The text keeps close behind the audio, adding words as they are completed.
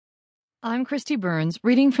I'm Christy Burns,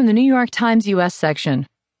 reading from the New York Times U.S. section.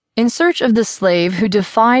 In Search of the Slave Who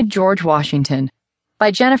Defied George Washington,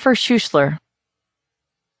 by Jennifer Schuessler.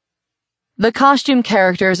 The costume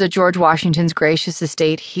characters at George Washington's gracious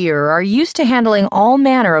estate here are used to handling all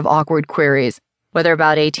manner of awkward queries, whether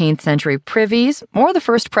about 18th century privies or the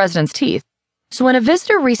first president's teeth. So when a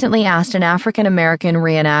visitor recently asked an African-American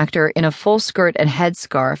reenactor in a full skirt and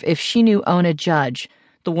headscarf if she knew Ona Judge,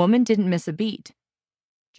 the woman didn't miss a beat.